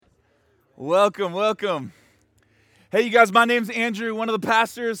Welcome, welcome. Hey, you guys, my name's Andrew, one of the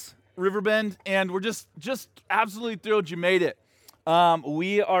pastors, Riverbend, and we're just absolutely thrilled you made it.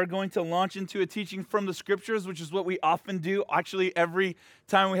 We are going to launch into a teaching from the scriptures, which is what we often do. Actually, every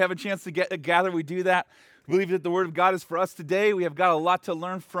time we have a chance to gather, we do that. We believe that the Word of God is for us today. We have got a lot to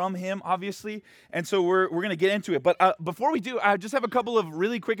learn from Him, obviously, and so we're going to get into it. But before we do, I just have a couple of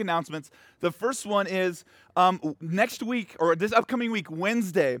really quick announcements. The first one is next week, or this upcoming week,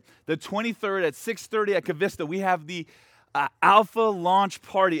 Wednesday, the 23rd at 6:30 at Cavista, we have the Alpha launch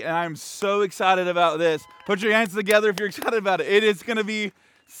party, and I'm so excited about this. Put your hands together if you're excited about it. It is going to be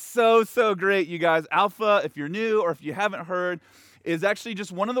so great, you guys. Alpha, if you're new or if you haven't heard, is actually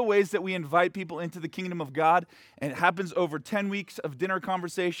just one of the ways that we invite people into the kingdom of God, and it happens over 10 weeks of dinner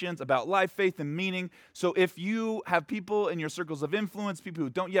conversations about life, faith, and meaning. So if you have people in your circles of influence, people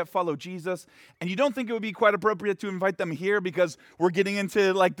who don't yet follow Jesus, and you don't think it would be quite appropriate to invite them here because we're getting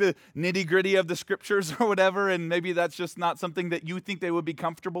into like the nitty-gritty of the scriptures or whatever, and maybe that's just not something that you think they would be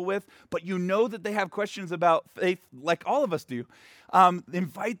comfortable with, but you know that they have questions about faith like all of us do,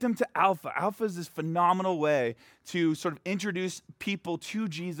 invite them to Alpha. Alpha is this phenomenal way to sort of introduce people to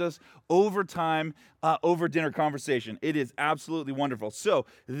Jesus over time, over dinner conversation. It is absolutely wonderful. So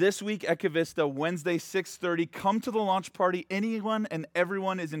this week at Cavista, Wednesday, 6:30, come to the launch party. Anyone and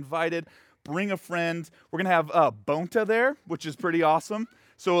everyone is invited. Bring a friend. We're going to have Bonta there, which is pretty awesome.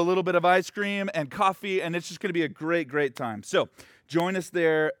 So a little bit of ice cream and coffee, and it's just going to be a great time. So join us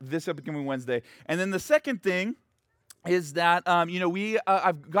there this upcoming Wednesday. And then the second thing is that,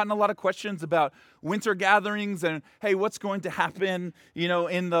 I've gotten a lot of questions about winter gatherings and, hey, what's going to happen,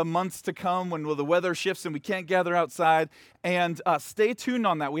 in the months to come when the weather shifts and we can't gather outside. And stay tuned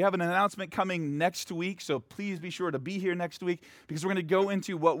on that. We have an announcement coming next week, so please be sure to be here next week because we're going to go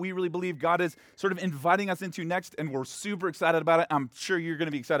into what we really believe God is sort of inviting us into next, and we're super excited about it. I'm sure you're going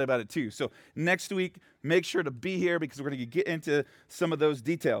to be excited about it too. So next week, make sure to be here because we're going to get into some of those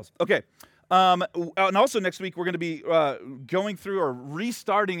details. Okay. And also next week, we're going to be going through or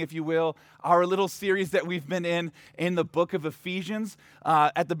restarting, if you will, our little series that we've been in the book of Ephesians.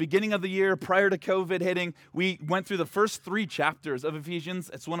 At the beginning of the year, prior to COVID hitting, we went through the first 3 chapters of Ephesians.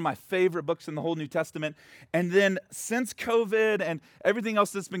 It's one of my favorite books in the whole New Testament. And then since COVID and everything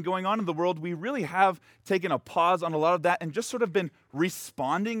else that's been going on in the world, we really have taken a pause on a lot of that and just sort of been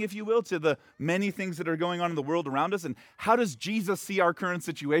responding, if you will, to the many things that are going on in the world around us. And how does Jesus see our current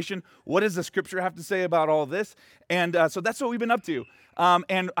situation? What does the scripture have to say about all this? And so that's what we've been up to.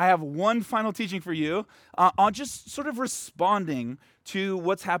 And I have one final teaching for you on just sort of responding to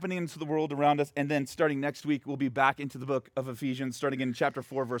what's happening into the world around us. And then starting next week, we'll be back into the book of Ephesians, starting in chapter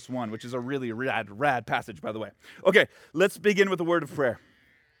 4, verse 1, which is a really rad passage, by the way. Okay, let's begin with a word of prayer.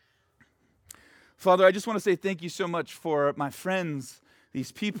 Father, I just want to say thank you so much for my friends,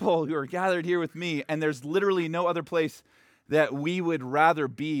 these people who are gathered here with me, and there's literally no other place that we would rather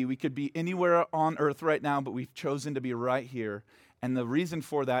be. We could be anywhere on earth right now, but we've chosen to be right here. And the reason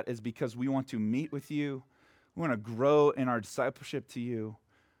for that is because we want to meet with you. We want to grow in our discipleship to you.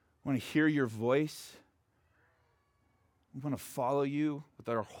 We want to hear your voice. We want to follow you with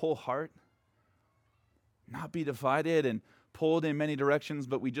our whole heart, not be divided and pulled in many directions,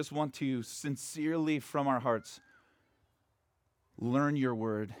 but we just want to sincerely from our hearts learn your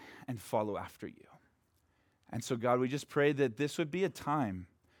word and follow after you. And so, God, we just pray that this would be a time,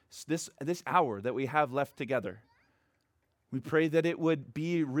 this hour that we have left together. We pray that it would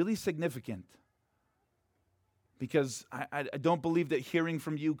be really significant because I don't believe that hearing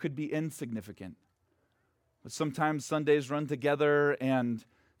from you could be insignificant. But sometimes Sundays run together and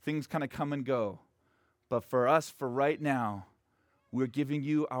things kind of come and go. But for us, for right now, we're giving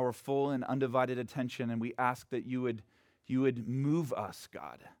you our full and undivided attention, and we ask that you would move us,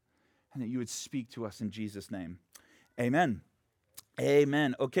 God, and that you would speak to us in Jesus' name. Amen.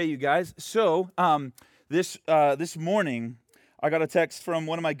 Amen. Okay, you guys. So this morning, I got a text from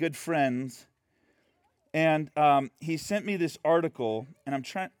one of my good friends, and he sent me this article, and I'm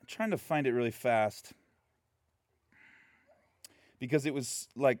trying to find it really fast because it was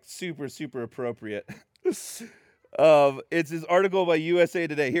like super appropriate. It's this article by USA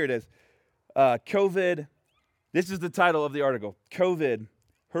Today. Here it is. COVID. This is the title of the article. COVID,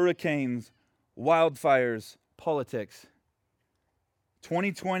 hurricanes, wildfires, politics.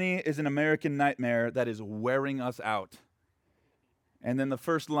 2020 is an American nightmare that is wearing us out. And then the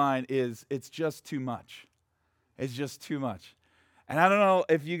first line is, it's just too much. It's just too much. And I don't know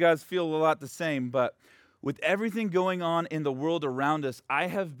if you guys feel a lot the same, but with everything going on in the world around us, I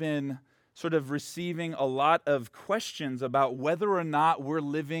have been sort of receiving a lot of questions about whether or not we're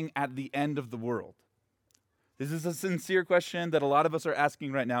living at the end of the world. This is a sincere question that a lot of us are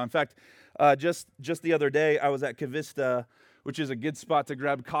asking right now. In fact, just the other day, I was at Cavista, which is a good spot to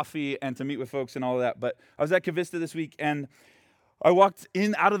grab coffee and to meet with folks and all of that. But I was at Cavista this week, and I walked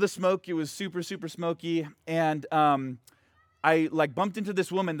in out of the smoke. It was super, super smoky, and I bumped into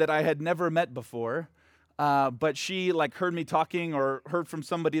this woman that I had never met before. But she heard me talking or heard from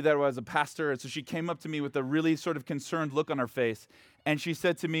somebody that was a pastor, and so she came up to me with a really sort of concerned look on her face, and she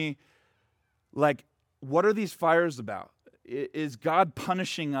said to me, what are these fires about? Is God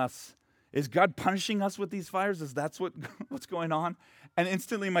punishing us? Is God punishing us with these fires? Is that what's going on? And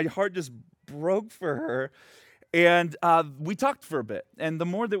instantly my heart just broke for her. And we talked for a bit. And the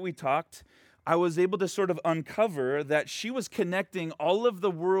more that we talked, I was able to sort of uncover that she was connecting all of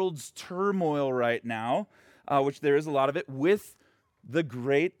the world's turmoil right now, which there is a lot of it, with the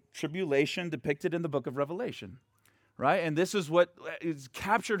great tribulation depicted in the book of Revelation. Right? And this is what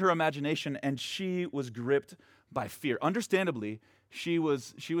captured her imagination, and she was gripped by fear. Understandably, she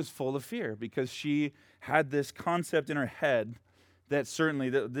was full of fear because she had this concept in her head that certainly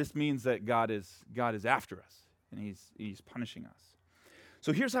this means that God is after us, and he's punishing us.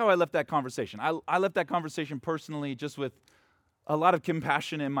 So here's how I left that conversation. I left that conversation personally just with a lot of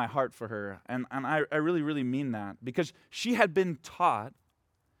compassion in my heart for her, and I really, really mean that, because she had been taught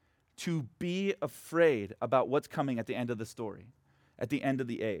to be afraid about what's coming at the end of the story, at the end of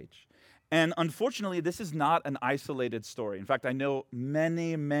the age. And unfortunately, this is not an isolated story. In fact, I know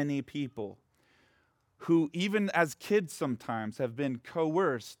many, many people who, even as kids sometimes, have been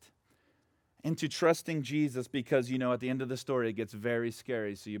coerced into trusting Jesus because, at the end of the story, it gets very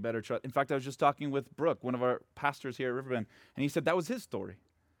scary, so you better trust. In fact, I was just talking with Brooke, one of our pastors here at Riverbend, and he said that was his story.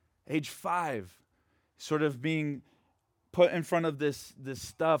 Age 5, sort of being put in front of this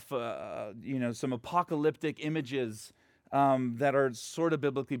stuff, some apocalyptic images that are sort of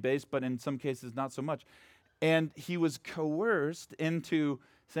biblically based, but in some cases not so much. And he was coerced into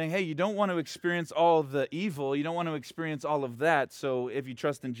saying, hey, you don't want to experience all of the evil, you don't want to experience all of that, so if you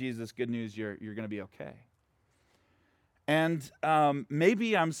trust in Jesus, good news, you're going to be okay. And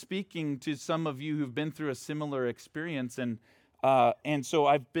maybe I'm speaking to some of you who've been through a similar experience, and so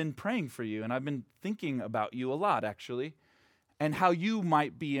I've been praying for you, and I've been thinking about you a lot, actually, and how you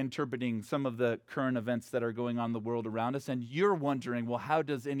might be interpreting some of the current events that are going on in the world around us. And you're wondering, well, how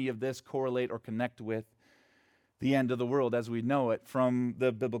does any of this correlate or connect with the end of the world as we know it from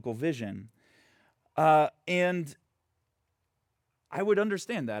the biblical vision? And I would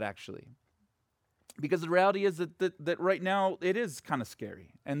understand that, actually, because the reality is that right now it is kind of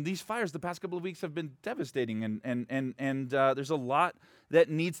scary. And these fires the past couple of weeks have been devastating, and there's a lot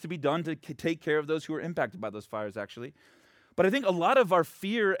that needs to be done to take care of those who are impacted by those fires, actually. But I think a lot of our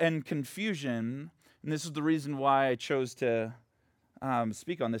fear and confusion, and this is the reason why I chose to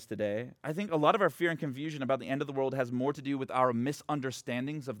speak on this today, I think a lot of our fear and confusion about the end of the world has more to do with our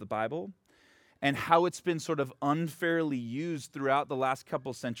misunderstandings of the Bible and how it's been sort of unfairly used throughout the last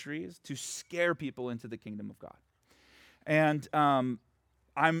couple centuries to scare people into the kingdom of God. And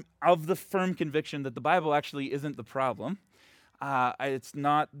I'm of the firm conviction that the Bible actually isn't the problem. It's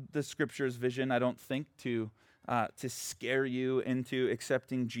not the Scripture's vision, I don't think, to scare you into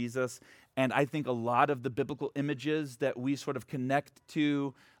accepting Jesus. And I think a lot of the biblical images that we sort of connect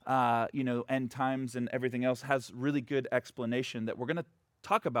to, end times and everything else has really good explanation that we're going to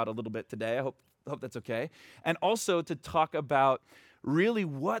talk about a little bit today. I hope that's okay. And also to talk about really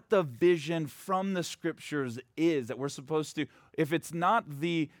what the vision from the Scriptures is that we're supposed to, if it's not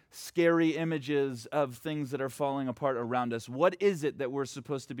the scary images of things that are falling apart around us, what is it that we're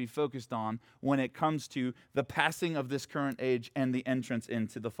supposed to be focused on when it comes to the passing of this current age and the entrance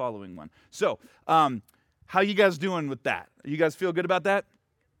into the following one? So, how you guys doing with that? You guys feel good about that?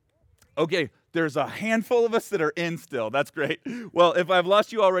 Okay, there's a handful of us that are in still. That's great. Well, if I've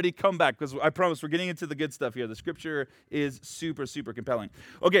lost you already, come back, because I promise we're getting into the good stuff here. The Scripture is super, super compelling.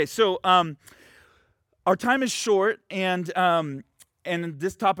 Okay, so our time is short, and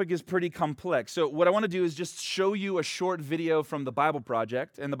this topic is pretty complex. So what I want to do is just show you a short video from the Bible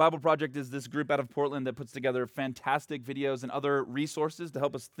Project. And the Bible Project is this group out of Portland that puts together fantastic videos and other resources to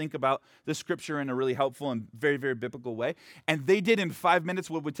help us think about the Scripture in a really helpful and very, very biblical way. And they did in 5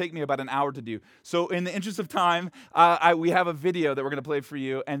 minutes what would take me about an hour to do. So in the interest of time, we have a video that we're going to play for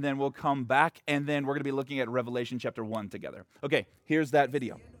you, and then we'll come back, and then we're going to be looking at Revelation chapter 1 together. Okay, here's that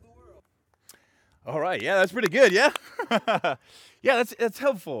video. All right, yeah, that's pretty good, yeah? Yeah, that's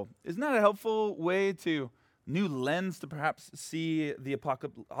helpful. Isn't that a helpful way new lens to perhaps see the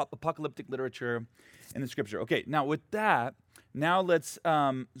apocalyptic literature in the Scripture? Okay, now with that, let's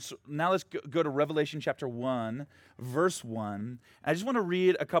go to Revelation chapter 1, verse 1. I just want to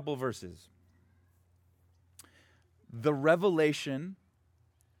read a couple verses. the revelation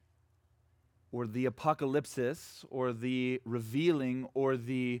or the apocalypsis or the revealing or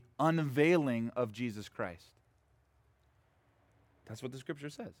the unveiling of Jesus Christ. That's what the scripture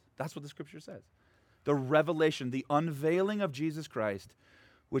says. That's what the scripture says. The revelation, the unveiling of Jesus Christ,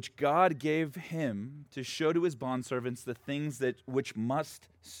 which God gave him to show to his bondservants the things which must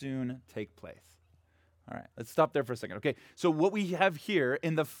soon take place. All right, let's stop there for a second. Okay, so what we have here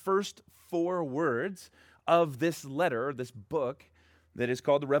in the first 4 words of this letter, this book, that is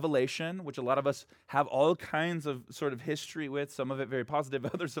called the Revelation, which a lot of us have all kinds of sort of history with, some of it very positive,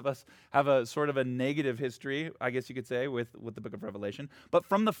 others of us have a sort of a negative history, I guess you could say, with the book of Revelation. But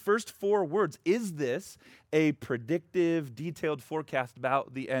from the first 4 words, is this a predictive, detailed forecast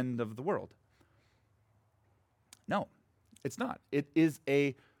about the end of the world? No, it's not. It is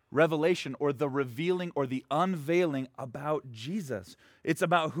a revelation or the revealing or the unveiling about Jesus. It's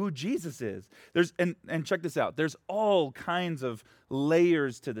about who Jesus is. And check this out. There's all kinds of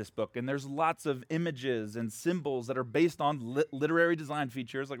layers to this book, and there's lots of images and symbols that are based on literary design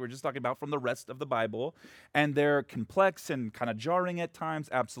features like we we're just talking about from the rest of the Bible, and they're complex and kind of jarring at times,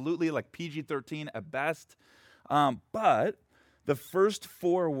 absolutely, like PG-13 at best. But the first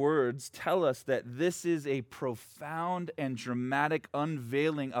 4 words tell us that this is a profound and dramatic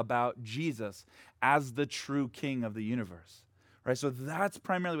unveiling about Jesus as the true King of the universe. Right? So that's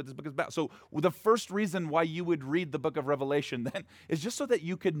primarily what this book is about. So the first reason why you would read the book of Revelation then is just so that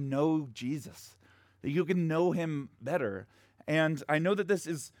you could know Jesus, that you can know him better. And I know that this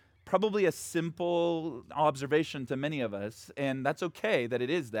is probably a simple observation to many of us, and that's okay that it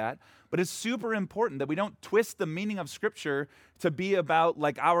is that, but it's super important that we don't twist the meaning of Scripture to be about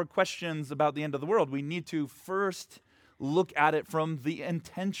like our questions about the end of the world. We need to first look at it from the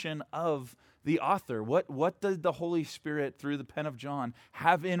intention of the author. What did the Holy Spirit, through the pen of John,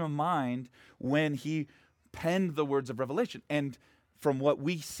 have in mind when he penned the words of Revelation? And from what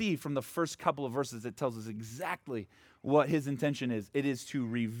we see from the first couple of verses, it tells us exactly what his intention is. It is to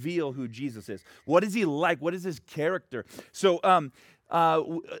reveal who Jesus is. What is he like? What is his character? So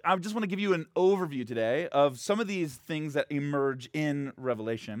I just want to give you an overview today of some of these things that emerge in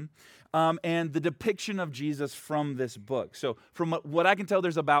Revelation and the depiction of Jesus from this book. So from what I can tell,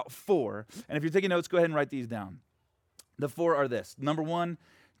 there's about 4. And if you're taking notes, go ahead and write these down. The 4 are this. Number 1,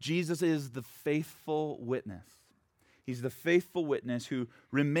 Jesus is the faithful witness. He's the faithful witness who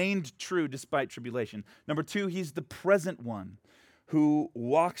remained true despite tribulation. Number 2, he's the present one who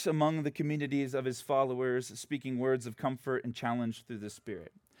walks among the communities of his followers, speaking words of comfort and challenge through the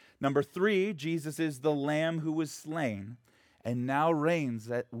Spirit. Number 3, Jesus is the Lamb who was slain and now reigns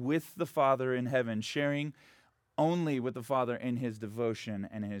with the Father in heaven, sharing only with the Father in his devotion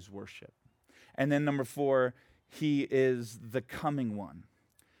and his worship. And then number 4, he is the coming one,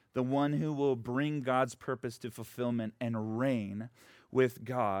 the one who will bring God's purpose to fulfillment and reign with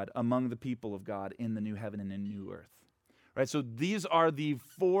God among the people of God in the new heaven and in new earth. Right? So these are the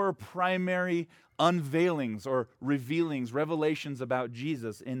 4 primary unveilings or revealings, revelations about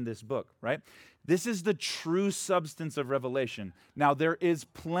Jesus in this book, right? This is the true substance of Revelation. Now, there is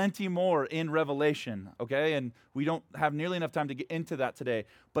plenty more in Revelation, okay? And we don't have nearly enough time to get into that today.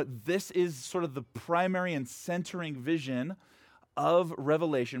 But this is sort of the primary and centering vision of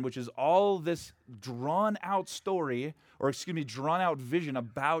Revelation, which is all this drawn out story, drawn out vision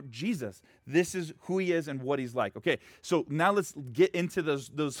about Jesus. This is who he is and what he's like. Okay, so now let's get into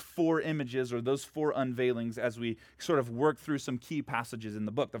those 4 images or those 4 unveilings as we sort of work through some key passages in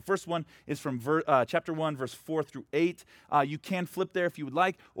the book. The first one is from chapter 1, verse 4 through 8. You can flip there if you would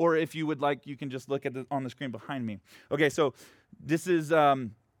like, or if you would like, you can just look at on the screen behind me. Okay, so this is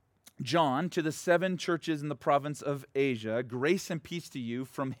John, to the 7 churches in the province of Asia, grace and peace to you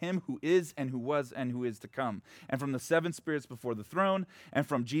from him who is and who was and who is to come, and from the 7 spirits before the throne, and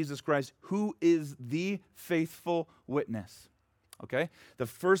from Jesus Christ, who is the faithful witness. Okay? The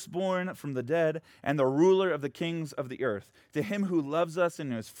firstborn from the dead and the ruler of the kings of the earth. To him who loves us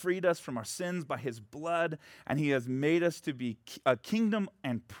and has freed us from our sins by his blood, and he has made us to be a kingdom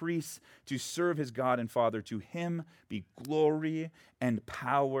and priests to serve his God and Father. To him be glory and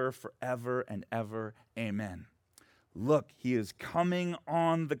power forever and ever. Amen. Look, he is coming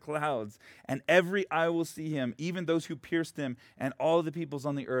on the clouds, and every eye will see him, even those who pierced him, and all the peoples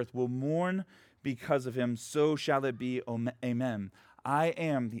on the earth will mourn because of him. So shall it be. Amen. I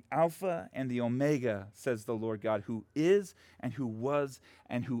am the Alpha and the Omega, says the Lord God, who is and who was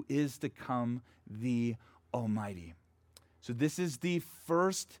and who is to come, the Almighty. So this is the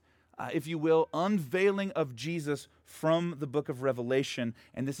first, if you will, unveiling of Jesus from the book of Revelation.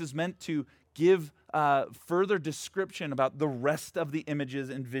 And this is meant to give further description about the rest of the images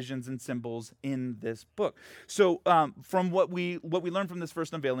and visions and symbols in this book. So from what we learn from this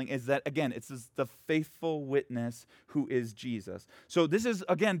first unveiling is that, again, it's the faithful witness who is Jesus. So this is,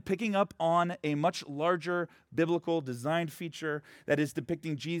 again, picking up on a much larger biblical design feature that is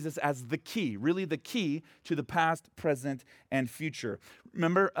depicting Jesus as the key, really the key to the past, present, and future.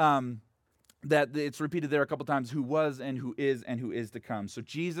 Remember, that it's repeated there a couple times, who was and who is to come. So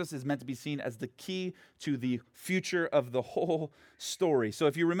Jesus is meant to be seen as the key to the future of the whole story. So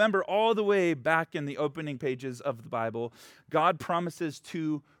if you remember all the way back in the opening pages of the Bible, God promises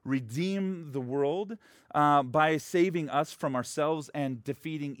to redeem the world by saving us from ourselves and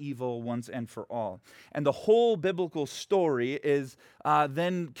defeating evil once and for all. And the whole biblical story is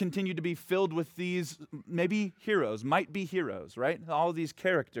then continued to be filled with these maybe heroes, might be heroes, right? All these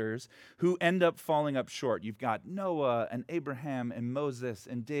characters who end up falling up short. You've got Noah and Abraham and Moses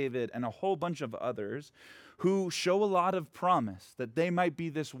and David and a whole bunch of others who show a lot of promise that they might be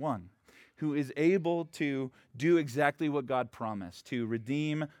this one who is able to do exactly what God promised, to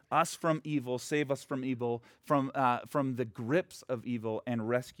redeem us from evil, save us from evil, from the grips of evil, and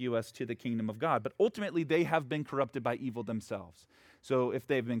rescue us to the kingdom of God. But ultimately, they have been corrupted by evil themselves. So if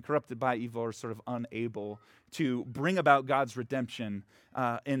they've been corrupted by evil, are sort of unable to bring about God's redemption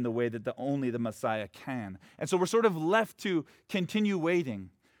in the way that only the Messiah can. And so we're sort of left to continue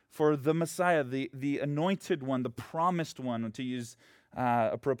waiting for the Messiah, the anointed one, the promised one, to use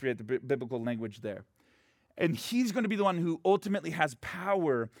appropriate the biblical language there. And he's going to be the one who ultimately has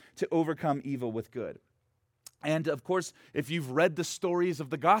power to overcome evil with good. And of course, if you've read the stories of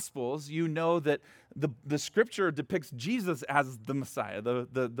the Gospels, you know that the scripture depicts Jesus as the Messiah,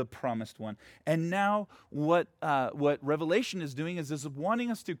 the promised one. And now what Revelation is doing is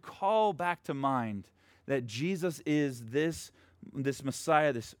wanting us to call back to mind that Jesus is this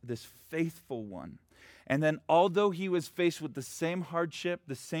Messiah, this faithful one. And then although he was faced with the same hardship,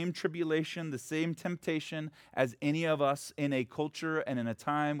 the same tribulation, the same temptation as any of us in a culture and in a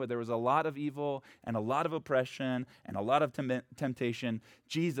time where there was a lot of evil and a lot of oppression and a lot of temptation,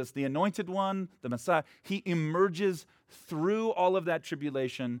 Jesus, the anointed one, the Messiah, he emerges through all of that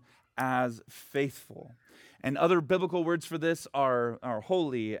tribulation as faithful. And other biblical words for this are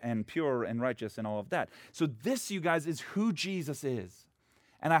holy and pure and righteous and all of that. So this, you guys, is who Jesus is.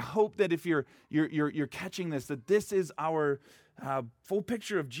 And I hope that if you're catching this, that this is our full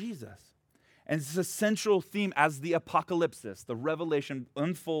picture of Jesus. And it's a central theme as the apocalypsis, the revelation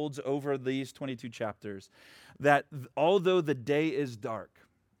unfolds over these 22 chapters, that although the day is dark,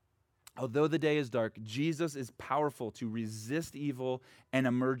 Jesus is powerful to resist evil and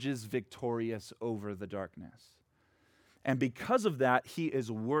emerges victorious over the darkness. And because of that, he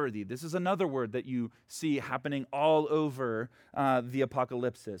is worthy. This is another word that you see happening all over the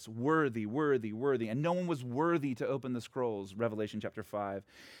apocalypsis. Worthy, worthy, worthy. And no one was worthy to open the scrolls, Revelation chapter 5.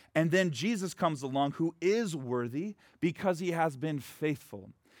 And then Jesus comes along who is worthy because he has been faithful.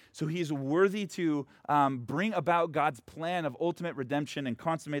 So he's worthy to bring about God's plan of ultimate redemption and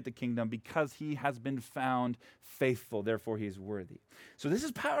consummate the kingdom because he has been found faithful. Therefore, he is worthy. So this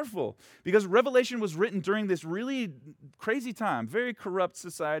is powerful because Revelation was written during this really crazy time, very corrupt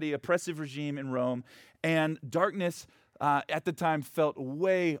society, oppressive regime in Rome, and darkness at the time felt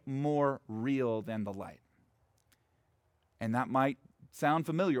way more real than the light. And that might sound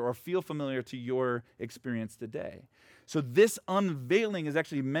familiar or feel familiar to your experience today. So this unveiling is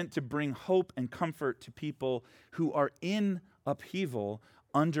actually meant to bring hope and comfort to people who are in upheaval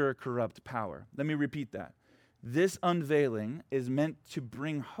under corrupt power. Let me repeat that. This unveiling is meant to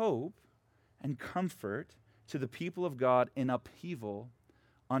bring hope and comfort to the people of God in upheaval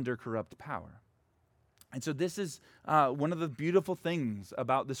under corrupt power. And so this is one of the beautiful things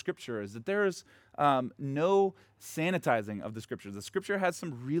about the Scripture is that there is no sanitizing of the Scripture. The Scripture has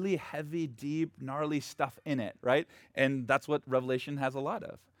some really heavy, deep, gnarly stuff in it, right? And that's what Revelation has a lot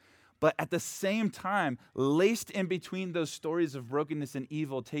of. But at the same time, laced in between those stories of brokenness and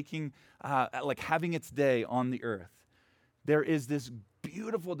evil having its day on the earth, there is this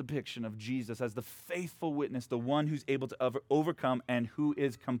beautiful depiction of Jesus as the faithful witness, the one who's able to overcome and who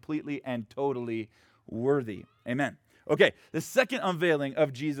is completely and totally worthy. Amen. Okay, the second unveiling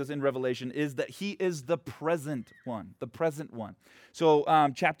of Jesus in Revelation is that he is the present one,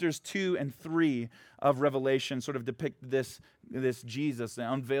 So chapters 2 and 3 of Revelation sort of depict this Jesus and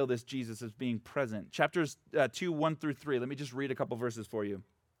unveil this Jesus as being present. Chapters 2, 1 through 3, let me just read a couple verses for you.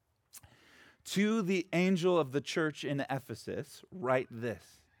 To the angel of the church in Ephesus, write this.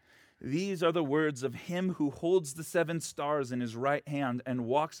 These are the words of him who holds the 7 stars in his right hand and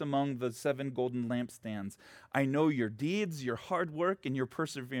walks among the 7 golden lampstands. I know your deeds, your hard work, and your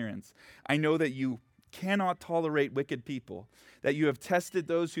perseverance. I know that you cannot tolerate wicked people, that you have tested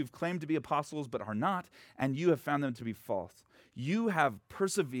those who've claimed to be apostles but are not, and you have found them to be false. You have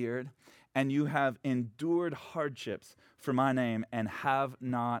persevered and you have endured hardships for my name and have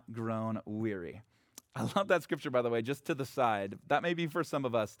not grown weary. I love that scripture, by the way, just to the side. That may be for some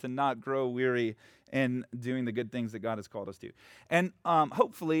of us, to not grow weary in doing the good things that God has called us to. And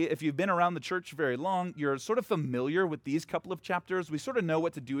hopefully, if you've been around the church very long, you're sort of familiar with these couple of chapters. We sort of know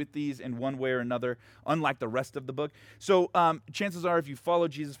what to do with these in one way or another, unlike the rest of the book. So chances are, if you follow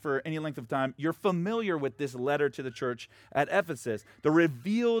Jesus for any length of time, you're familiar with this letter to the church at Ephesus. The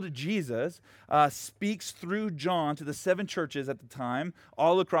revealed Jesus speaks through John to the 7 churches at the time,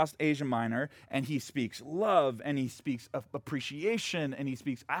 all across Asia Minor, and he speaks love, and he speaks appreciation, and he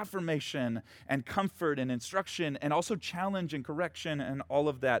speaks affirmation and comfort and instruction, and also challenge and correction and all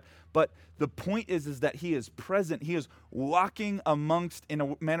of that. But the point is that he is present. He is walking amongst, in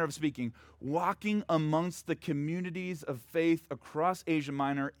a manner of speaking, walking amongst the communities of faith across Asia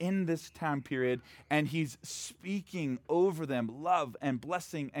Minor in this time period, and he's speaking over them love and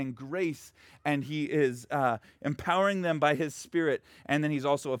blessing and grace, and he is empowering them by his Spirit, and then he's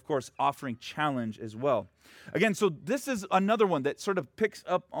also, of course, offering challenge as well. Again, so this is another one that sort of picks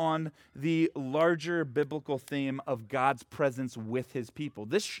up on the larger biblical theme of God's presence with his people.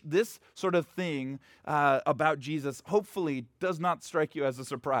 This sort of thing about Jesus hopefully does not strike you as a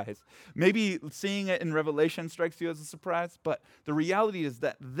surprise. Maybe seeing it in Revelation strikes you as a surprise, but the reality is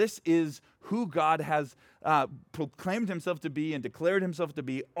that this is who God has proclaimed himself to be and declared himself to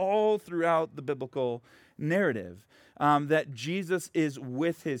be all throughout the biblical narrative. That Jesus is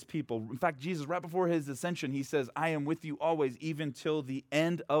with his people. In fact, Jesus, right before his ascension, he says, I am with you always, even till the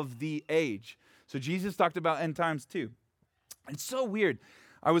end of the age. So Jesus talked about end times too. It's so weird.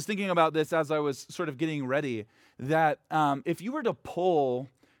 I was thinking about this as I was sort of getting ready, that if you were to poll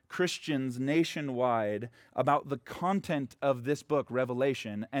Christians nationwide about the content of this book,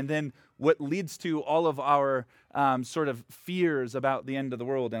 Revelation, and then what leads to all of our sort of fears about the end of the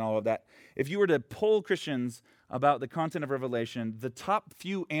world and all of that, if you were to poll Christians about the content of Revelation, the top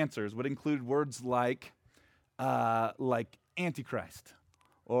few answers would include words like Antichrist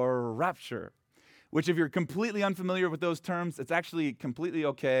or rapture, which if you're completely unfamiliar with those terms, it's actually completely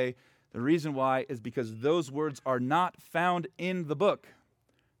okay. The reason why is because those words are not found in the book.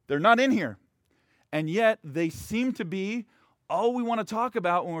 They're not in here. And yet they seem to be all we want to talk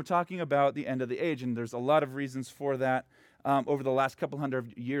about when we're talking about the end of the age. And there's a lot of reasons for that. Over the last couple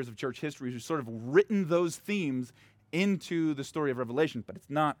hundred years of church history, we've sort of written those themes into the story of Revelation, but it's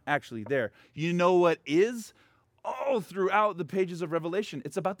not actually there. You know what is? All throughout the pages of Revelation,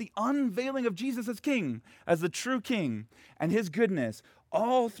 it's about the unveiling of Jesus as king, as the true king, and his goodness.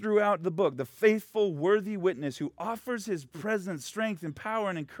 All throughout the book, the faithful, worthy witness who offers his presence, strength, and power,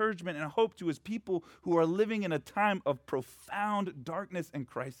 and encouragement, and hope to his people who are living in a time of profound darkness and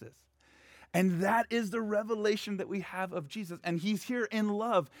crisis. And that is the revelation that we have of Jesus. And he's here in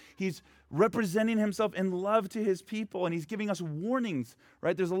love. He's representing himself in love to his people, and he's giving us warnings,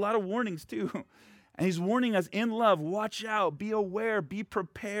 right? There's a lot of warnings too. And he's warning us in love, watch out, be aware, be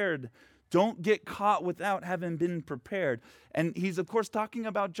prepared. Don't get caught without having been prepared. And he's, of course, talking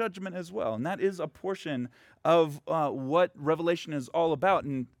about judgment as well. And that is a portion of what Revelation is all about.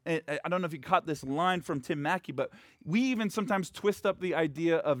 And I don't know if you caught this line from Tim Mackey, but we even sometimes twist up the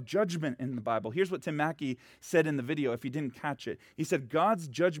idea of judgment in the Bible. Here's what Tim Mackey said in the video, if you didn't catch it. He said, God's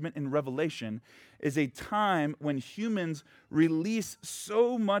judgment in Revelation is a time when humans release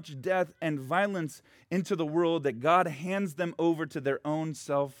so much death and violence into the world that God hands them over to their own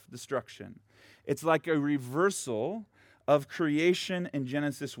self-destruction. It's like a reversal of creation in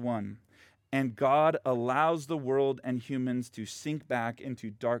Genesis 1. And God allows the world and humans to sink back into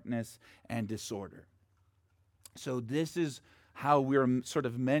darkness and disorder. So this is how we're sort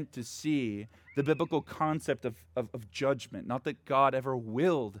of meant to see the biblical concept of judgment. Not that God ever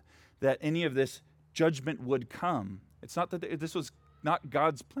willed that any of this judgment would come. It's not that this was not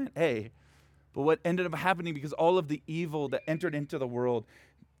God's plan A, but what ended up happening because all of the evil that entered into the world,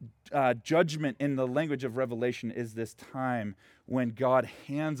 judgment in the language of Revelation is this time when God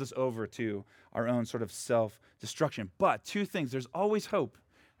hands us over to our own sort of self-destruction. But two things, there's always hope.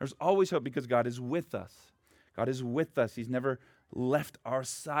 There's always hope because God is with us. God is with us. He's never left our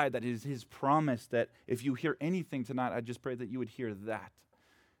side. That is his promise that if you hear anything tonight, I just pray that you would hear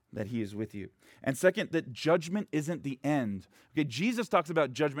that he is with you. And second, that judgment isn't the end. Okay, Jesus talks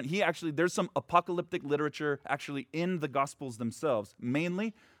about judgment. There's some apocalyptic literature actually in the Gospels themselves,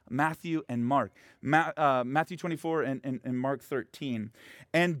 mainly Matthew and Mark. Matthew 24 and Mark 13.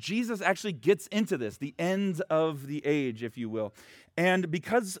 And Jesus actually gets into this, the end of the age, if you will. And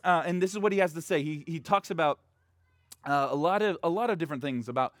because, and this is what he has to say. He talks about a lot of different things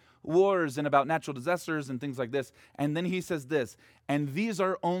about wars and about natural disasters and things like this. And then he says this, and these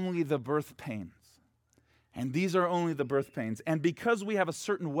are only the birth pains. And these are only the birth pains. And because we have a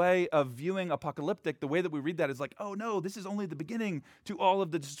certain way of viewing apocalyptic, the way that we read that is like, oh no, this is only the beginning to all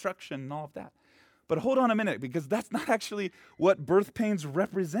of the destruction and all of that. But hold on a minute, because that's not actually what birth pains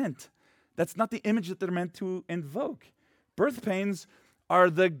represent. That's not the image that they're meant to invoke. Birth pains are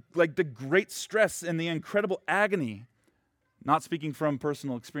the great stress and the incredible agony. Not speaking from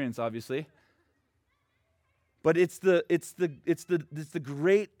personal experience, obviously. But it's the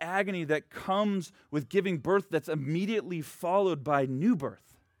great agony that comes with giving birth that's immediately followed by new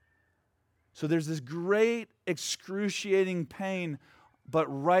birth. So there's this great excruciating pain, but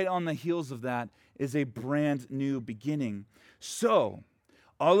right on the heels of that is a brand new beginning. So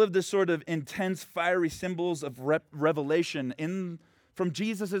all of the sort of intense, fiery symbols of revelation from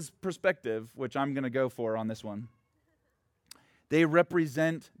Jesus' perspective, which I'm going to go for on this one, they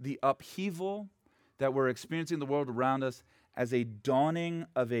represent the upheaval that we're experiencing the world around us as a dawning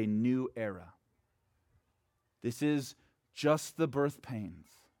of a new era. This is just the birth pains.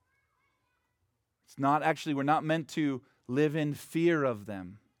 It's not actually, we're not meant to live in fear of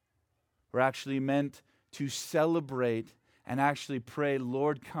them. We're actually meant to celebrate and actually pray,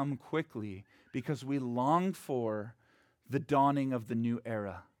 Lord, come quickly, because we long for the dawning of the new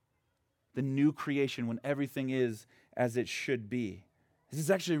era, the new creation when everything is as it should be. This is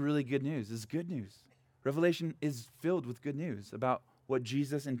actually really good news. This is good news. Revelation is filled with good news about what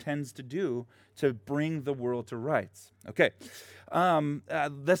Jesus intends to do to bring the world to rights. Okay,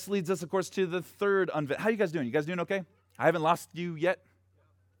 this leads us, of course, to the third unveil. How are you guys doing? You guys doing okay? I haven't lost you yet?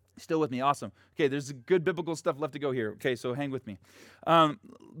 Still with me? Awesome. Okay, there's good biblical stuff left to go here. Okay, so hang with me.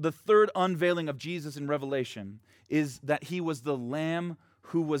 The third unveiling of Jesus in Revelation is that he was the Lamb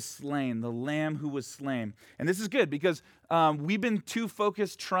who was slain, the Lamb who was slain. And this is good because we've been too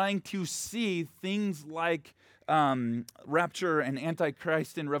focused trying to see things like rapture and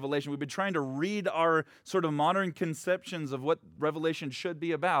Antichrist in Revelation. We've been trying to read our sort of modern conceptions of what Revelation should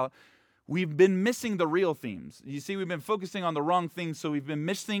be about. We've been missing the real themes. You see, we've been focusing on the wrong things, so we've been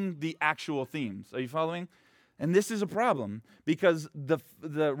missing the actual themes. Are you following? And this is a problem because the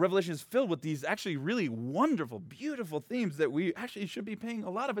Revelation is filled with these actually really wonderful, beautiful themes that we actually should be paying a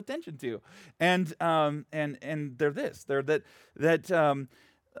lot of attention to. And they're this. They're that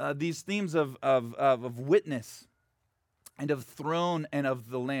these themes of witness and of throne and of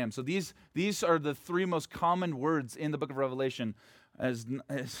the Lamb. So these are the three most common words in the book of Revelation.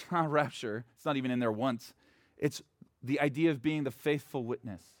 It's not rapture. It's not even in there once. It's the idea of being the faithful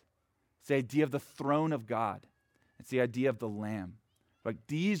witness. It's the idea of the throne of God. It's the idea of the Lamb. Like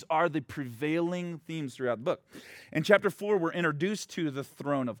these are the prevailing themes throughout the book. In chapter 4, we're introduced to the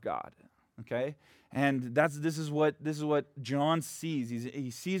throne of God. Okay, and this is what John sees.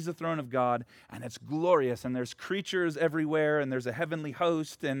 He sees the throne of God, and it's glorious. And there's creatures everywhere, and there's a heavenly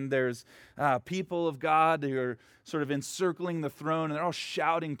host, and there's people of God who are sort of encircling the throne, and they're all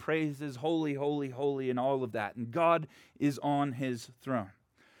shouting praises, holy, holy, holy, and all of that. And God is on his throne.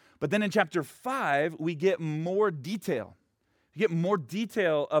 But then in chapter 5, we get more detail. We get more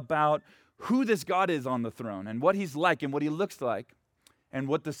detail about who this God is on the throne and what he's like and what he looks like and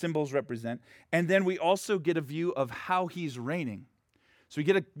what the symbols represent. And then we also get a view of how he's reigning. So we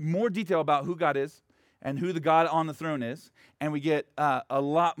get more detail about who God is and who the God on the throne is. And we get a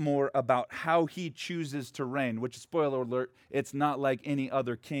lot more about how he chooses to reign, which, spoiler alert, it's not like any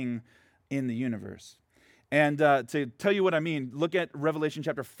other king in the universe. And to tell you what I mean, look at Revelation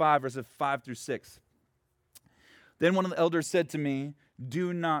chapter 5, verses 5 through 6. Then one of the elders said to me,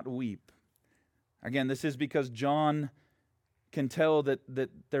 "Do not weep." Again, this is because John can tell that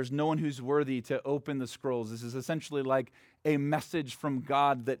there's no one who's worthy to open the scrolls. This is essentially like a message from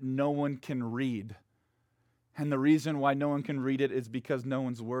God that no one can read. And the reason why no one can read it is because no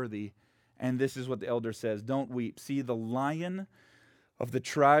one's worthy. And this is what the elder says, "Don't weep. See, the Lion of the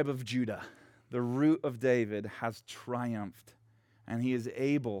tribe of Judah, the Root of David, has triumphed, and he is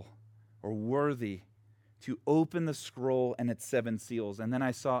able or worthy to open the scroll and its 7 seals." And then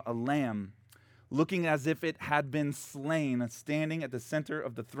I saw a lamb looking as if it had been slain, standing at the center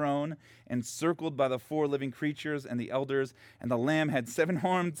of the throne, encircled by the 4 living creatures and the elders. And the lamb had 7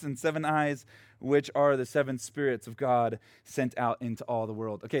 horns and 7 eyes, which are the 7 spirits of God sent out into all the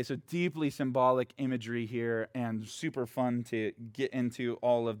world. Okay, so deeply symbolic imagery here and super fun to get into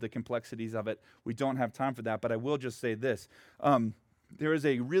all of the complexities of it. We don't have time for that, but I will just say this. there is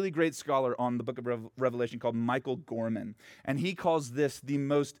a really great scholar on the book of Revelation called Michael Gorman, and he calls this the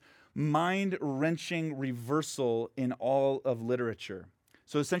most mind-wrenching reversal in all of literature.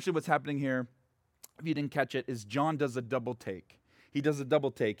 So essentially what's happening here, if you didn't catch it, is John does a double take. He does a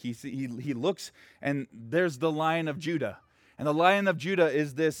double take. He looks, and there's the Lion of Judah. And the Lion of Judah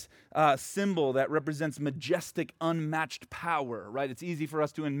is this symbol that represents majestic, unmatched power, right? It's easy for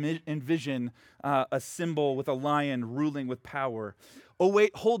us to envision a symbol with a lion ruling with power. Oh,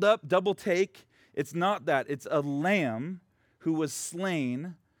 wait, hold up, double take. It's not that. It's a lamb who was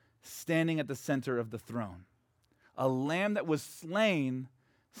slain standing at the center of the throne. A lamb that was slain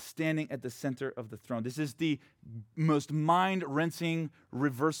standing at the center of the throne. This is the most mind-wrenching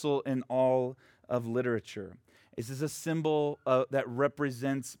reversal in all of literature. This is a symbol that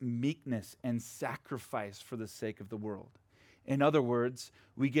represents meekness and sacrifice for the sake of the world. In other words,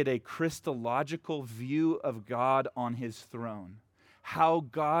 we get a Christological view of God on his throne. How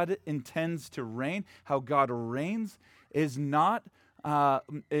God intends to reign, how God reigns, is not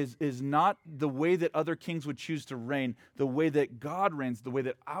the way that other kings would choose to reign. The way that God reigns, the way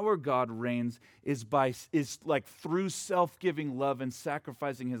that our God reigns, is like through self-giving love and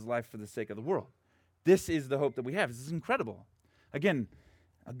sacrificing his life for the sake of the world. This is the hope that we have. This is incredible. Again,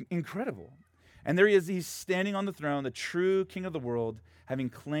 incredible. And there he is. He's standing on the throne, the true king of the world, having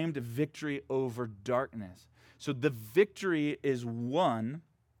claimed victory over darkness. So the victory is won,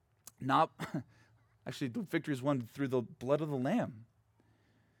 actually the victory is won through the blood of the Lamb.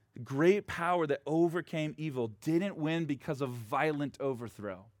 The great power that overcame evil didn't win because of violent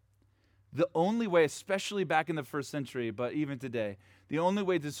overthrow. The only way, especially back in the first century, but even today, the only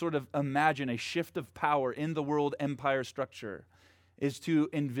way to sort of imagine a shift of power in the world empire structure is to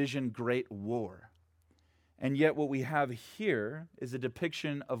envision great war. And yet what we have here is a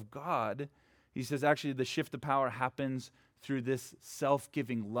depiction of God. He says actually the shift of power happens through this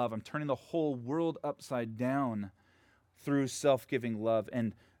self-giving love. I'm turning the whole world upside down through self-giving love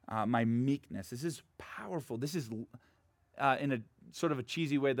and my meekness. This is powerful. This is, in a sort of a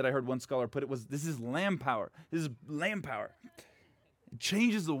cheesy way that I heard one scholar put it, this is lamb power. This is lamb power. It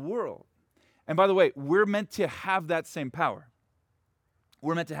changes the world. And by the way, we're meant to have that same power.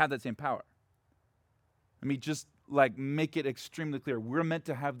 We're meant to have that same power. Let me just make it extremely clear. We're meant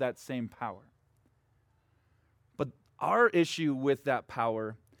to have that same power. But our issue with that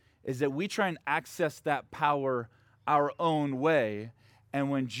power is that we try and access that power our own way.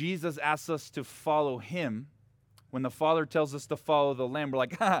 And when Jesus asks us to follow him, when the Father tells us to follow the Lamb, we're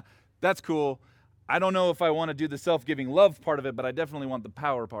like, that's cool. I don't know if I want to do the self-giving love part of it, but I definitely want the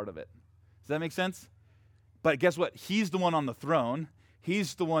power part of it. Does that make sense? But guess what? He's the one on the throne.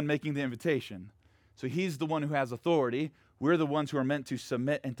 He's the one making the invitation. So he's the one who has authority. We're the ones who are meant to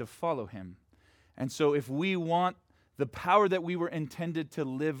submit and to follow him. And so if we want the power that we were intended to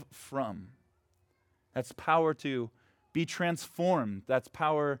live from, that's power to be transformed. That's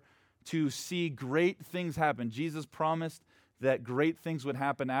power to see great things happen. Jesus promised that great things would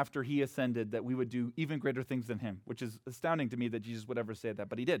happen after he ascended, that we would do even greater things than him, which is astounding to me that Jesus would ever say that,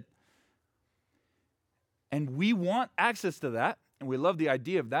 but he did. And we want access to that, and we love the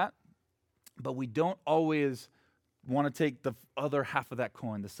idea of that, but we don't always want to take the other half of that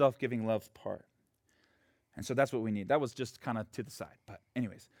coin, the self-giving love part. And so that's what we need. That was just kind of to the side. But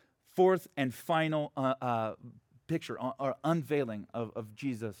anyways, fourth and final picture or unveiling of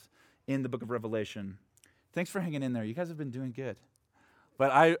Jesus in the book of Revelation. Thanks for hanging in there. You guys have been doing good.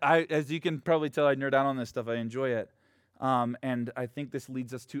 But I as you can probably tell, I nerd out on this stuff. I enjoy it. And I think this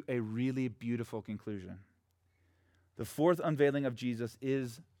leads us to a really beautiful conclusion. The fourth unveiling of Jesus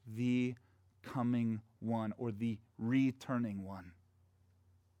is the coming one, or the returning one.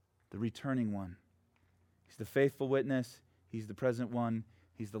 The returning one. He's the faithful witness. He's the present one.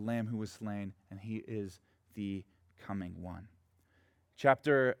 He's the Lamb who was slain. And he is the coming one.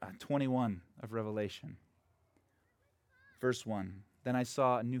 Chapter 21 of Revelation. Verse 1. Then I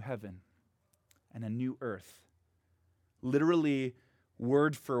saw a new heaven and a new earth. Literally,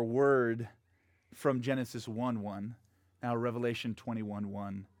 word for word from Genesis 1:1. Now Revelation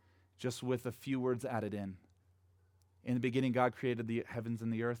 21:1. Just with a few words added in. In the beginning, God created the heavens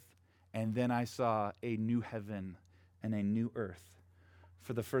and the earth. And then I saw a new heaven and a new earth.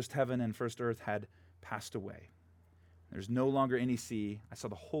 For the first heaven and first earth had passed away. There's no longer any sea. I saw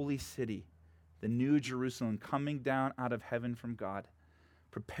the holy city, the new Jerusalem, coming down out of heaven from God,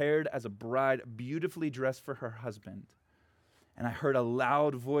 prepared as a bride, beautifully dressed for her husband. And I heard a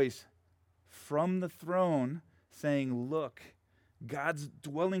loud voice from the throne saying, "Look, God's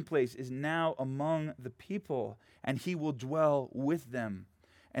dwelling place is now among the people, and he will dwell with them.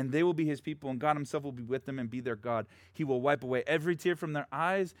 and they will be his people, and God himself will be with them and be their God. He will wipe away every tear from their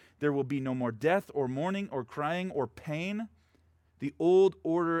eyes. There will be no more death or mourning or crying or pain. The old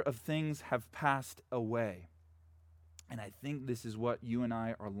order of things have passed away. And I think this is what you and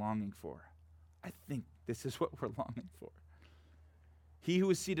I are longing for. I think this is what we're longing for. He who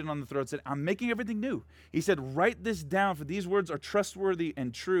was seated on the throne said, I'm making everything new. He said, write this down, for these words are trustworthy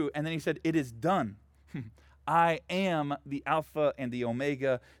and true. And then he said, it is done. I am the Alpha and the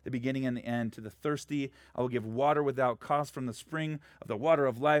Omega, the beginning and the end. To the thirsty, I will give water without cost from the spring of the water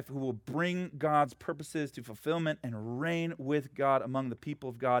of life, who will bring God's purposes to fulfillment and reign with God among the people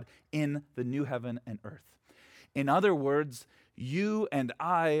of God in the new heaven and earth. In other words, you and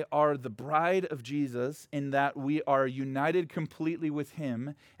I are the bride of Jesus in that we are united completely with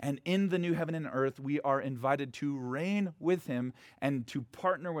him, and in the new heaven and earth, we are invited to reign with him and to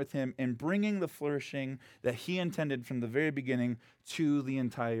partner with him in bringing the flourishing that he intended from the very beginning to the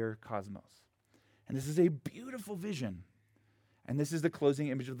entire cosmos. And this is a beautiful vision, and this is the closing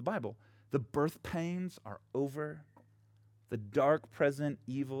image of the Bible. The birth pains are over. The dark present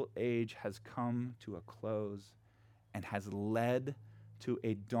evil age has come to a close and has led to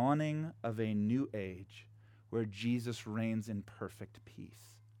a dawning of a new age where Jesus reigns in perfect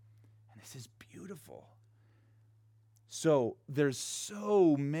peace. And this is beautiful. So there's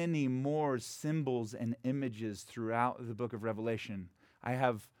so many more symbols and images throughout the book of Revelation.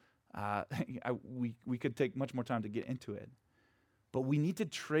 We could take much more time to get into it. But we need to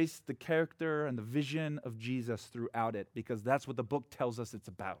trace the character and the vision of Jesus throughout it, because that's what the book tells us it's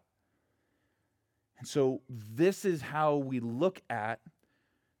about. And so this is how we look at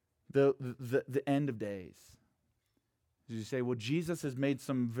the end of days. You say, well, Jesus has made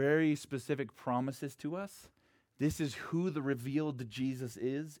some very specific promises to us. This is who the revealed Jesus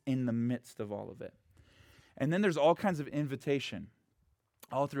is in the midst of all of it. And then there's all kinds of invitation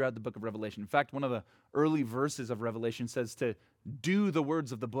all throughout the book of Revelation. In fact, one of the early verses of Revelation says to do the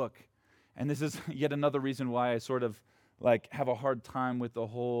words of the book. And this is yet another reason why I sort of have a hard time with the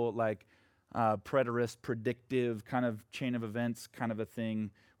whole preterist, predictive kind of chain of events kind of a thing,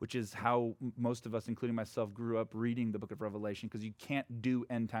 which is how most of us, including myself, grew up reading the book of Revelation, because you can't do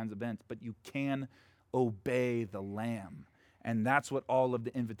end times events, but you can obey the Lamb. And that's what all of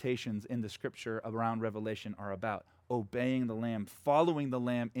the invitations in the scripture around Revelation are about. Obeying the Lamb, following the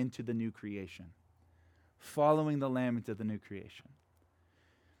Lamb into the new creation. Following the Lamb into the new creation.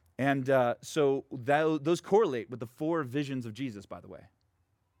 And so those correlate with the four visions of Jesus, by the way.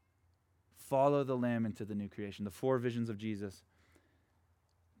 Follow the Lamb into the new creation. The four visions of Jesus.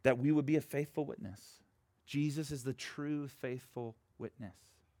 That we would be a faithful witness. Jesus is the true faithful witness.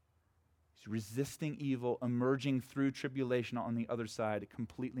 He's resisting evil, emerging through tribulation on the other side,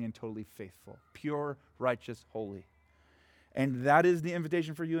 completely and totally faithful. Pure, righteous, holy. And that is the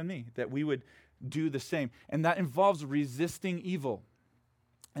invitation for you and me, that we would do the same. And that involves resisting evil.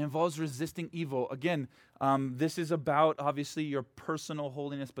 It involves resisting evil. Again, this is about, obviously, your personal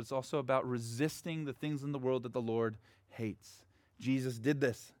holiness, but it's also about resisting the things in the world that the Lord hates. Jesus did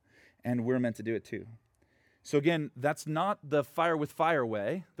this, and we're meant to do it too. So again, that's not the fire with fire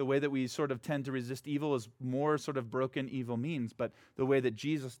way. The way that we sort of tend to resist evil is more sort of broken evil means, but the way that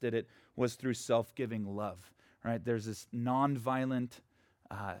Jesus did it was through self-giving love, right? There's this nonviolent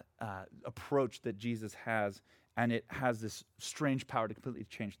approach that Jesus has, and it has this strange power to completely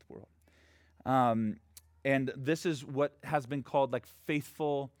change the world. And this is what has been called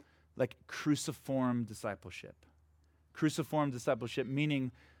faithful, cruciform discipleship. Cruciform discipleship,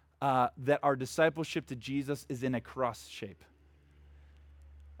 meaning that our discipleship to Jesus is in a cross shape.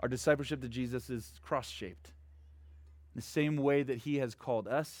 Our discipleship to Jesus is cross-shaped. The same way that he has called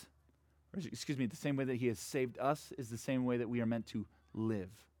us, the same way that he has saved us is the same way that we are meant to live.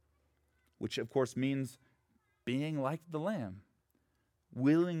 Which, of course, means being like the Lamb,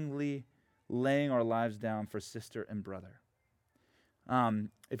 willingly laying our lives down for sister and brother.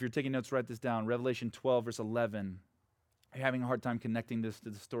 If you're taking notes, write this down. Revelation 12, verse 11. You're having a hard time connecting this to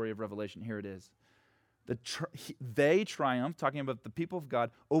the story of Revelation. Here it is. They triumphed, talking about the people of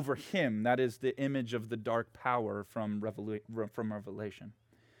God, over him. That is the image of the dark power from Revelation.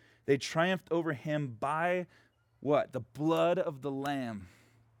 They triumphed over him by what? The blood of the Lamb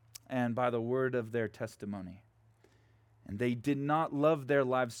and by the word of their testimony. And they did not love their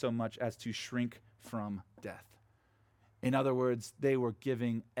lives so much as to shrink from death. In other words, they were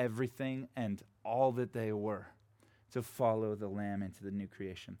giving everything and all that they were to follow the Lamb into the new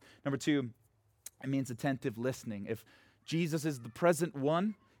creation. Number two, it means attentive listening. If Jesus is the present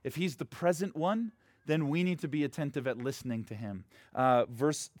one, if he's the present one, then we need to be attentive at listening to him.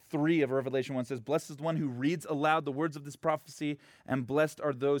 Verse 3 of Revelation 1 says, "Blessed is the one who reads aloud the words of this prophecy, and blessed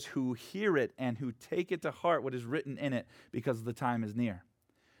are those who hear it and who take it to heart what is written in it, because the time is near."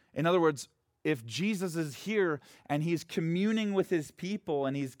 In other words, if Jesus is here and he's communing with his people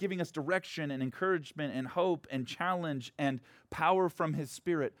and he's giving us direction and encouragement and hope and challenge and power from his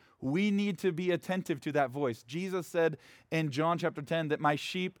Spirit, we need to be attentive to that voice. Jesus said in John chapter 10 that my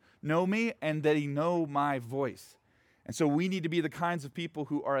sheep know me and that he know my voice. And so we need to be the kinds of people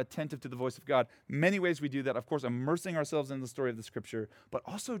who are attentive to the voice of God. Many ways we do that, of course, immersing ourselves in the story of the Scripture, but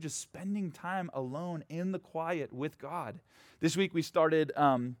also just spending time alone in the quiet with God. This week we started,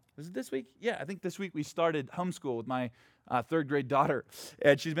 was it this week? Yeah, I think this week we started homeschool with my third grade daughter.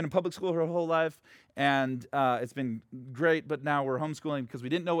 And she's been in public school her whole life, and it's been great, but now we're homeschooling because we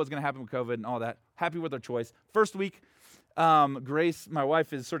didn't know what was going to happen with COVID and all that. Happy with our choice. First week, Grace, my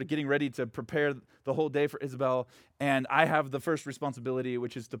wife, is sort of getting ready to prepare the whole day for Isabel, and I have the first responsibility,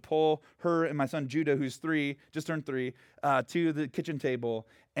 which is to pull her and my son Judah, who's 3, just turned 3, to the kitchen table,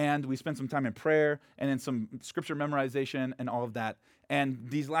 and we spend some time in prayer and in some scripture memorization and all of that. And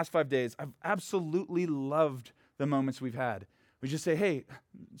these last 5 days, I've absolutely loved the moments we've had. We just say, hey,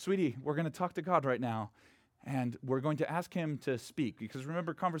 sweetie, we're going to talk to God right now. And we're going to ask him to speak, because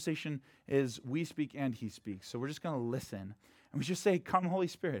remember, conversation is we speak and he speaks. So we're just going to listen. And we just say, come, Holy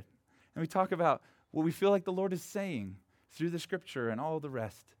Spirit. And we talk about what we feel like the Lord is saying through the Scripture and all the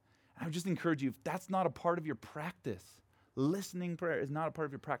rest. And I would just encourage you, if that's not a part of your practice, listening prayer is not a part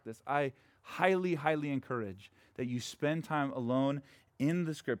of your practice, I highly, highly encourage that you spend time alone in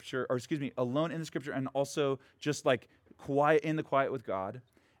the Scripture, alone in the Scripture, and also just like quiet in the quiet with God,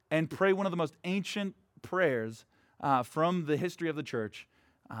 and pray one of the most ancient prayers from the history of the church.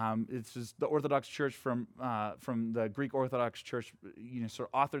 It's just the Orthodox Church from the Greek Orthodox Church, sort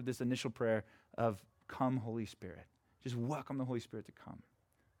of authored this initial prayer of "Come, Holy Spirit." Just welcome the Holy Spirit to come.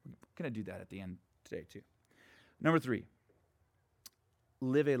 We're going to do that at the end today too. Number 3,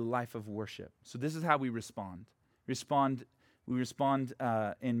 live a life of worship. So this is how we respond. We respond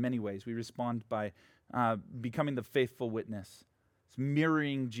in many ways. We respond by becoming the faithful witness. It's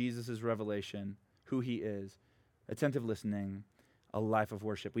mirroring Jesus' revelation, who he is, attentive listening, a life of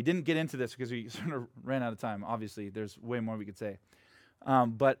worship. We didn't get into this because we sort of ran out of time. Obviously, there's way more we could say.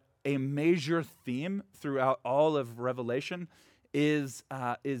 But a major theme throughout all of Revelation is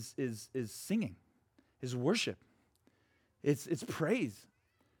singing, is worship. It's praise.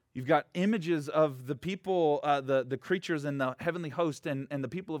 You've got images of the people, the creatures and the heavenly host and the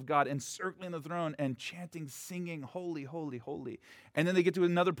people of God encircling the throne and chanting, singing, holy, holy, holy. And then they get to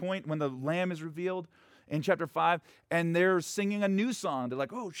another point when the Lamb is revealed in chapter 5, and they're singing a new song. They're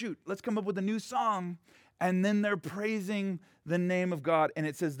like, oh, shoot, let's come up with a new song. And then they're praising the name of God. And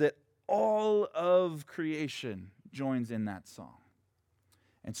it says that all of creation joins in that song.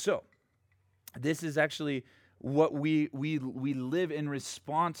 And so, this is actually what we live in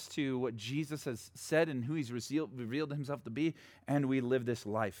response to what Jesus has said and who he's revealed himself to be, and we live this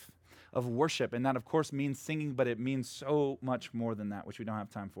life of worship. And that, of course, means singing, but it means so much more than that, which we don't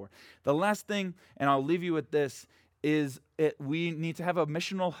have time for. The last thing, and I'll leave you with this, is we need to have a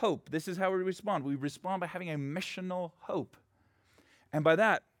missional hope. This is how we respond. We respond by having a missional hope. And by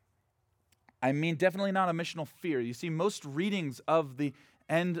that, I mean definitely not a missional fear. You see, most readings of the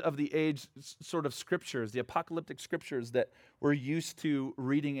end of the age sort of scriptures, the apocalyptic scriptures that we're used to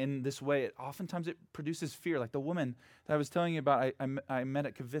reading in this way, oftentimes it produces fear. Like the woman that I was telling you about, I met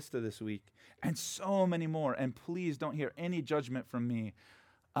at Cavista this week, and so many more. And please don't hear any judgment from me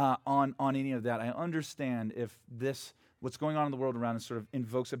on any of that. I understand if what's going on in the world around us sort of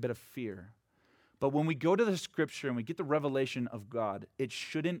invokes a bit of fear. But when we go to the scripture and we get the revelation of God, it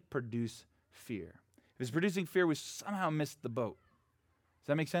shouldn't produce fear. If it's producing fear, we somehow missed the boat. Does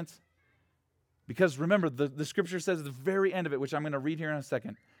that make sense? Because remember, the scripture says at the very end of it, which I'm going to read here in a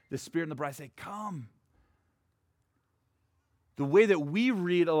second, the Spirit and the bride say, come. The way that we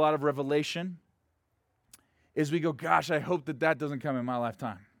read a lot of Revelation is we go, gosh, I hope that doesn't come in my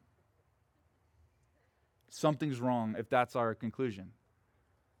lifetime. Something's wrong if that's our conclusion.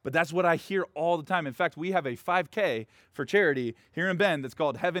 But that's what I hear all the time. In fact, we have a 5K for charity here in Bend that's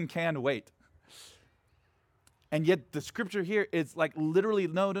called Heaven Can Wait. And yet the scripture here is like literally,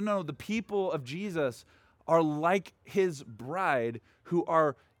 no. The people of Jesus are like his bride who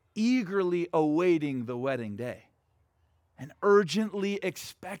are eagerly awaiting the wedding day and urgently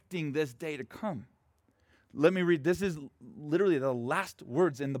expecting this day to come. Let me read. This is literally the last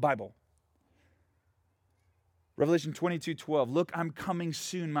words in the Bible. Revelation 22:12. Look, I'm coming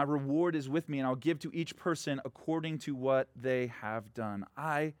soon. My reward is with me, and I'll give to each person according to what they have done.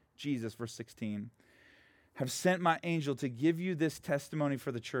 I, Jesus, verse 16, have sent my angel to give you this testimony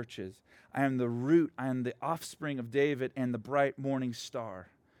for the churches. I am the root, I am the offspring of David and the bright morning star.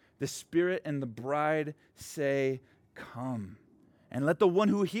 The Spirit and the bride say, come. And let the one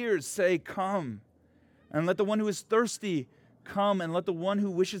who hears say, come. And let the one who is thirsty come. And let the one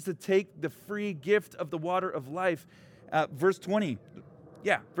who wishes to take the free gift of the water of life. Verse 20.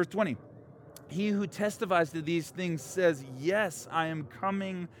 Verse 20. He who testifies to these things says, yes, I am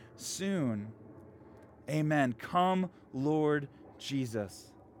coming soon. Amen. Come, Lord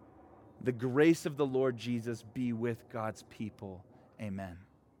Jesus. The grace of the Lord Jesus be with God's people. Amen.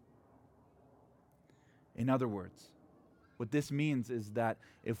 In other words, what this means is that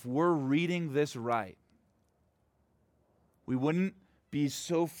if we're reading this right, we wouldn't be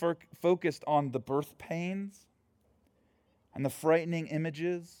so focused on the birth pains and the frightening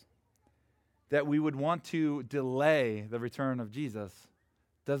images that we would want to delay the return of Jesus.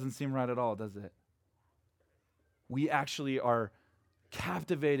 Doesn't seem right at all, does it? We actually are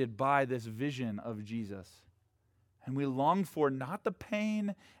captivated by this vision of Jesus. And we long for not the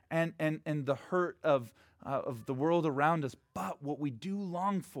pain and the hurt of the world around us, but what we do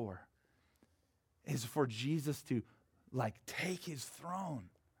long for is for Jesus to take his throne.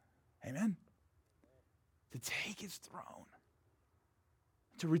 Amen? To take his throne.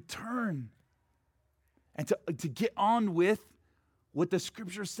 To return. And to get on with what the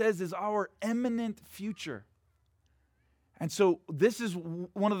scripture says is our imminent future. And so this is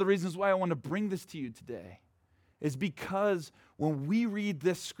one of the reasons why I want to bring this to you today, is because when we read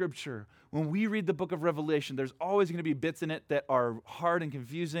this scripture, when we read the book of Revelation, there's always going to be bits in it that are hard and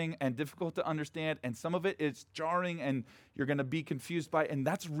confusing and difficult to understand, and some of it is jarring and you're going to be confused by it, and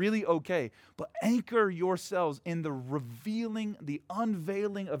that's really okay. But anchor yourselves in the revealing, the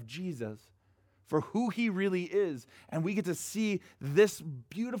unveiling of Jesus for who he really is, and we get to see this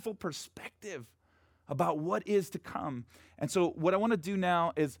beautiful perspective about what is to come. And so what I want to do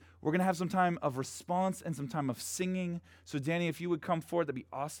now is we're going to have some time of response and some time of singing. So Danny, if you would come forward, that'd be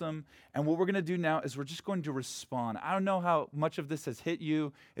awesome. And what we're going to do now is we're just going to respond. I don't know how much of this has hit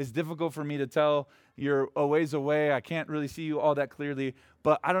you. It's difficult for me to tell. You're a ways away. I can't really see you all that clearly.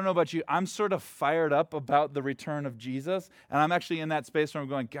 But I don't know about you. I'm sort of fired up about the return of Jesus. And I'm actually in that space where I'm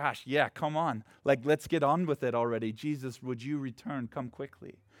going, gosh, yeah, come on. Let's get on with it already. Jesus, would you return? Come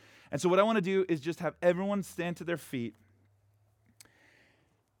quickly. And so what I want to do is just have everyone stand to their feet.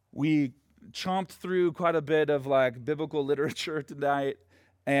 We chomped through quite a bit of biblical literature tonight,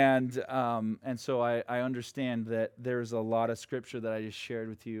 and so I understand that there's a lot of scripture that I just shared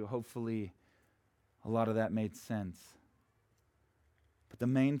with you. Hopefully, a lot of that made sense. But the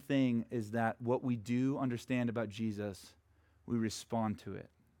main thing is that what we do understand about Jesus, we respond to it.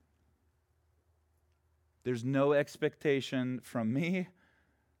 There's no expectation from me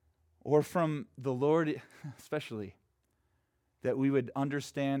or from the Lord especially, that we would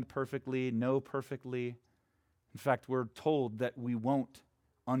understand perfectly, know perfectly. In fact, we're told that we won't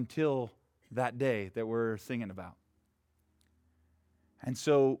until that day that we're singing about. And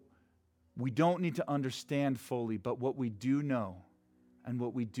so we don't need to understand fully, but what we do know and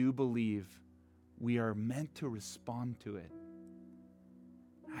what we do believe, we are meant to respond to it.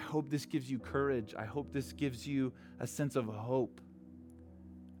 I hope this gives you courage. I hope this gives you a sense of hope.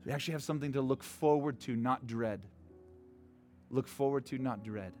 We actually have something to look forward to, not dread. Look forward to, not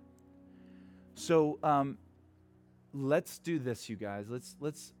dread. So let's do this, you guys.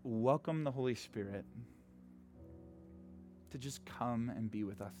 Let's welcome the Holy Spirit to just come and be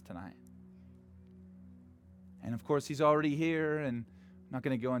with us tonight. And of course, he's already here, and I'm not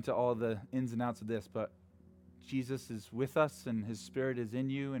going to go into all the ins and outs of this, but Jesus is with us, and his Spirit is in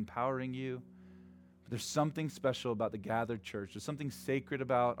you, empowering you. There's something special about the gathered church. There's something sacred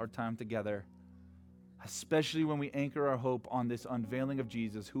about our time together, especially when we anchor our hope on this unveiling of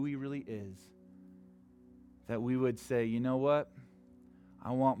Jesus, who he really is, that we would say, you know what?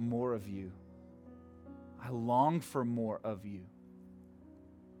 I want more of you. I long for more of you.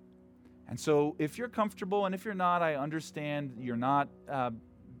 And so if you're comfortable, and if you're not, I understand you're not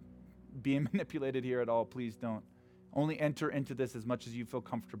being manipulated here at all. Please don't. Only enter into this as much as you feel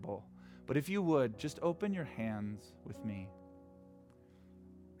comfortable. But if you would, just open your hands with me.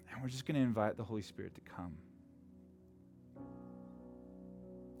 And we're just going to invite the Holy Spirit to come.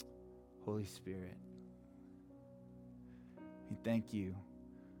 Holy Spirit, we thank you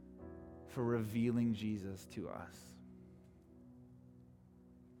for revealing Jesus to us.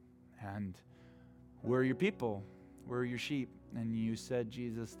 And we're your people. We're your sheep. And you said,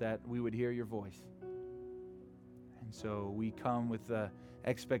 Jesus, that we would hear your voice. And so we come with the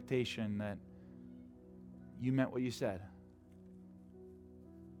expectation that you meant what you said.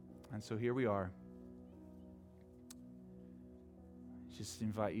 And so here we are. just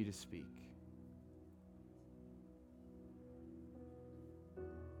invite you to speak.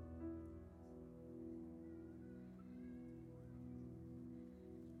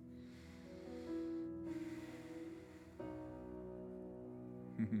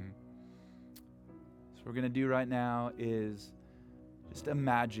 So what we're going to do right now is just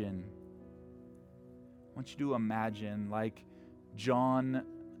imagine. I want you to imagine like John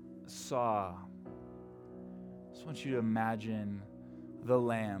saw. I just want you to imagine the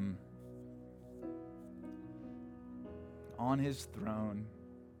Lamb on his throne,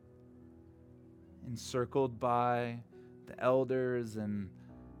 encircled by the elders and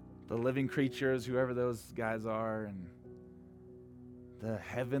the living creatures, whoever those guys are, and the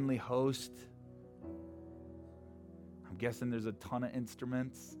heavenly host. I'm guessing there's a ton of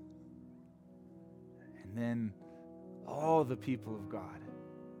instruments. And then all the people of God.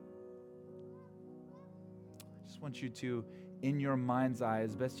 I just want you to, in your mind's eye,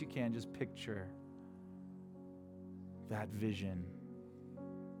 as best you can, just picture that vision.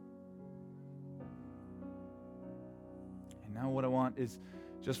 And now what I want is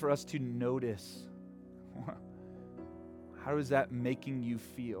just for us to notice, how is that making you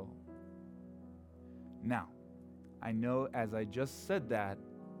feel? Now, I know as I just said that,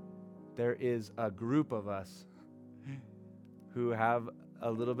 there is a group of us who have a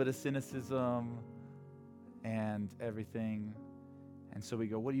little bit of cynicism and everything. And so we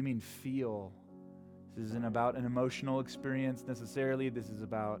go, what do you mean feel? This isn't about an emotional experience necessarily. This is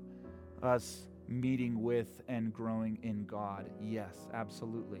about us meeting with and growing in God. Yes,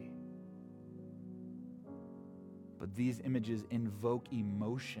 absolutely. But these images invoke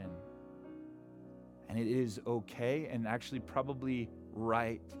emotion. And it is okay and actually probably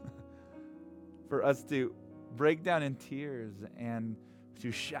right for us to break down in tears and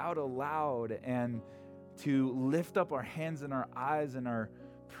to shout aloud and to lift up our hands and our eyes and our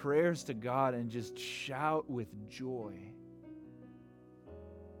prayers to God and just shout with joy.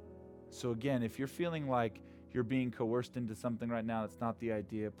 So again, if you're feeling like you're being coerced into something right now, that's not the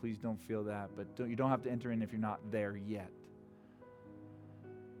idea. Please don't feel that. But you don't have to enter in if you're not there yet.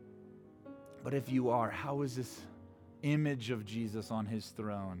 But if you are, how is this image of Jesus on his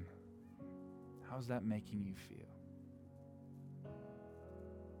throne? How's that making you feel?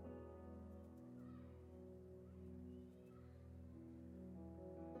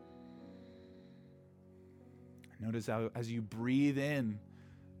 Notice how as you breathe in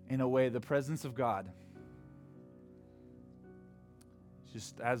a way, the presence of God,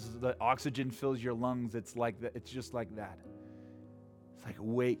 just as the oxygen fills your lungs, it's like that. It's just like that. It's like a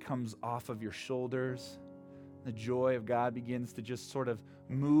weight comes off of your shoulders. The joy of God begins to just sort of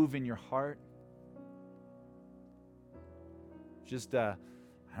move in your heart. Just, I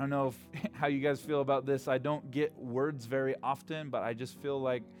don't know how you guys feel about this. I don't get words very often, but I just feel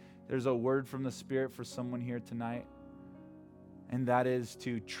like there's a word from the Spirit for someone here tonight. And that is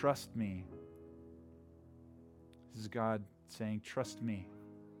to trust me. This is God saying, trust me.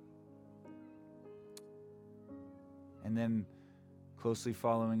 And then closely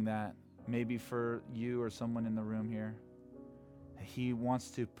following that, maybe for you or someone in the room here, he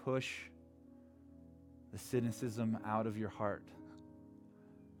wants to push the cynicism out of your heart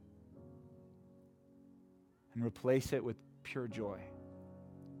and replace it with pure joy.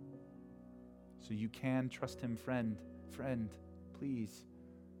 So you can trust him, friend, please.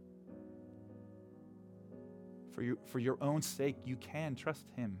 For your own sake, you can trust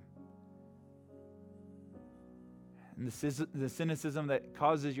him. And the cynicism that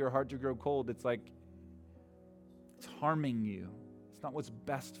causes your heart to grow cold, it's like it's harming you. It's not what's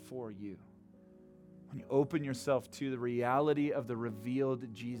best for you. When you open yourself to the reality of the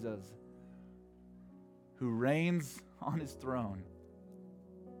revealed Jesus who reigns on his throne,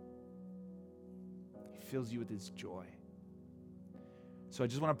 he fills you with his joy. So I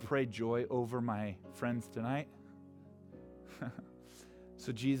just want to pray joy over my friends tonight.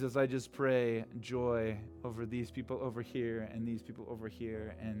 So Jesus, I just pray joy over these people over here and these people over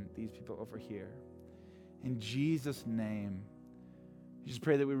here and these people over here. In Jesus' name, I just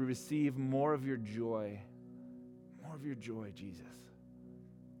pray that we receive more of your joy. More of your joy, Jesus.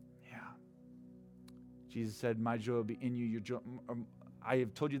 Yeah. Jesus said, my joy will be in you. Your joy, I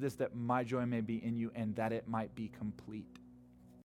have told you this, that my joy may be in you and that it might be complete.